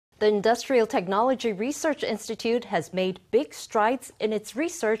The Industrial Technology Research Institute has made big strides in its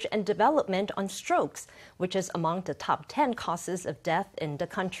research and development on strokes, which is among the top 10 causes of death in the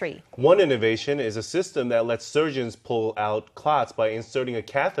country. One innovation is a system that lets surgeons pull out clots by inserting a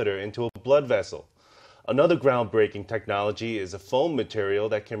catheter into a blood vessel. Another groundbreaking technology is a foam material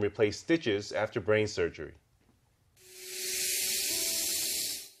that can replace stitches after brain surgery.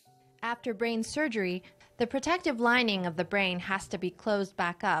 After brain surgery, the protective lining of the brain has to be closed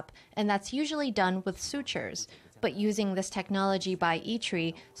back up, and that's usually done with sutures. But using this technology by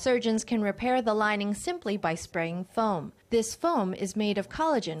ITRI, surgeons can repair the lining simply by spraying foam. This foam is made of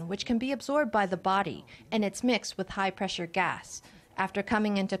collagen, which can be absorbed by the body, and it's mixed with high-pressure gas. After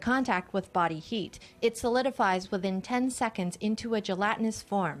coming into contact with body heat, it solidifies within 10 seconds into a gelatinous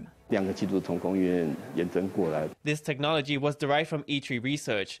form. This technology was derived from ITRI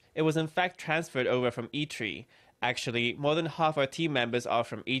research. It was in fact transferred over from ITRI. Actually, more than half our team members are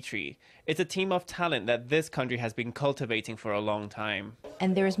from ITRI. It's a team of talent that this country has been cultivating for a long time.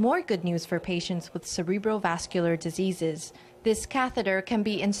 And there's more good news for patients with cerebrovascular diseases. This catheter can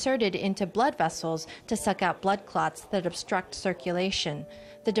be inserted into blood vessels to suck out blood clots that obstruct circulation.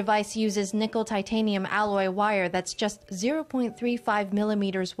 The device uses nickel-titanium alloy wire that's just 0.35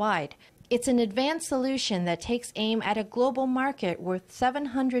 millimeters wide. It's an advanced solution that takes aim at a global market worth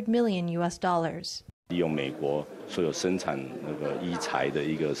 $700 million.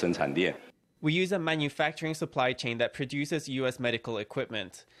 We use a manufacturing supply chain that produces U.S. medical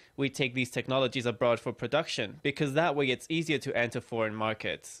equipment. We take these technologies abroad for production because that way it's easier to enter foreign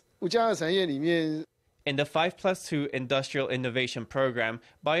markets. In the 5+2 Industrial Innovation Program,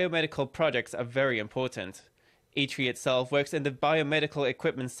 biomedical projects are very important. ITRI itself works in the biomedical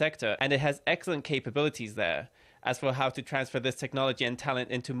equipment sector and it has excellent capabilities there. As for how to transfer this technology and talent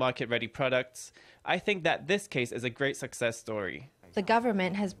into market-ready products, I think that this case is a great success story. The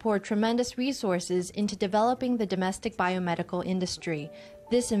government has poured tremendous resources into developing the domestic biomedical industry.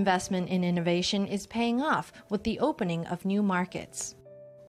 This investment in innovation is paying off with the opening of new markets.